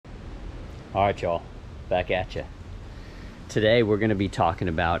All right, y'all, back at you. Today we're going to be talking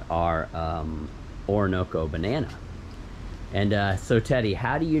about our Orinoco banana. And so Teddy,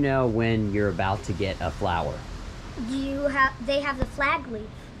 how do you know when you're about to get a flower? They have the flag leaf.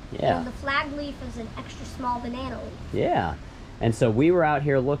 Yeah. And the flag leaf is an extra small banana leaf. Yeah. And so we were out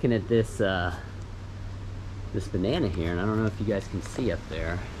here looking at this this banana here, and I don't know if you guys can see up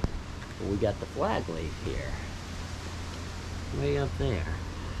there, but we got the flag leaf here. Way up there.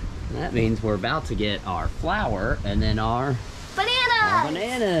 And that means we're about to get our flower and then our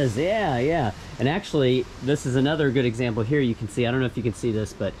bananas. Yeah. And actually, this is another good example here. You can see, I don't know if you can see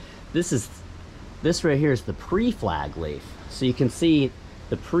this, but this right here is the pre-flag leaf. So you can see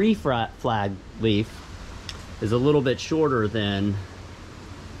the pre-flag leaf is a little bit shorter than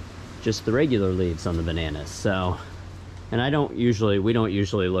just the regular leaves on the bananas. So, and we don't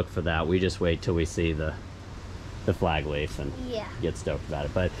usually look for that. We just wait till we see the flag leaf and get stoked about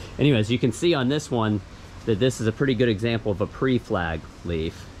it. But anyways, you can see on this one that this is a pretty good example of a pre-flag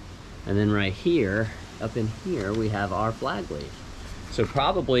leaf. And then right here, up in here, we have our flag leaf. So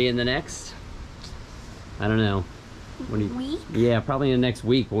probably in the next, I don't know, week? Yeah, probably in the next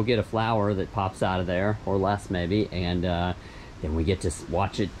week we'll get a flower that pops out of there, or less maybe, and then we get to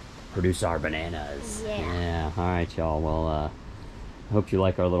watch it produce our bananas. Yeah. All right, y'all. Well, I hope you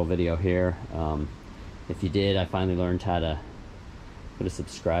like our little video here. If you did, I finally learned how to put a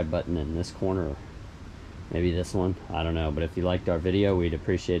subscribe button in this corner, or maybe this one. I don't know, but if you liked our video, we'd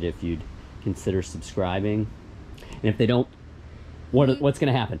appreciate it if you'd consider subscribing. And if they don't, what's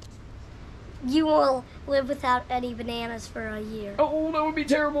going to happen? You will live without any bananas for a year. Oh, that would be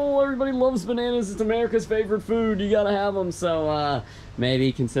terrible. Everybody loves bananas. It's America's favorite food. You gotta have them. So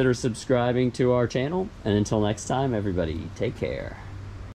maybe consider subscribing to our channel. And until next time, everybody, take care.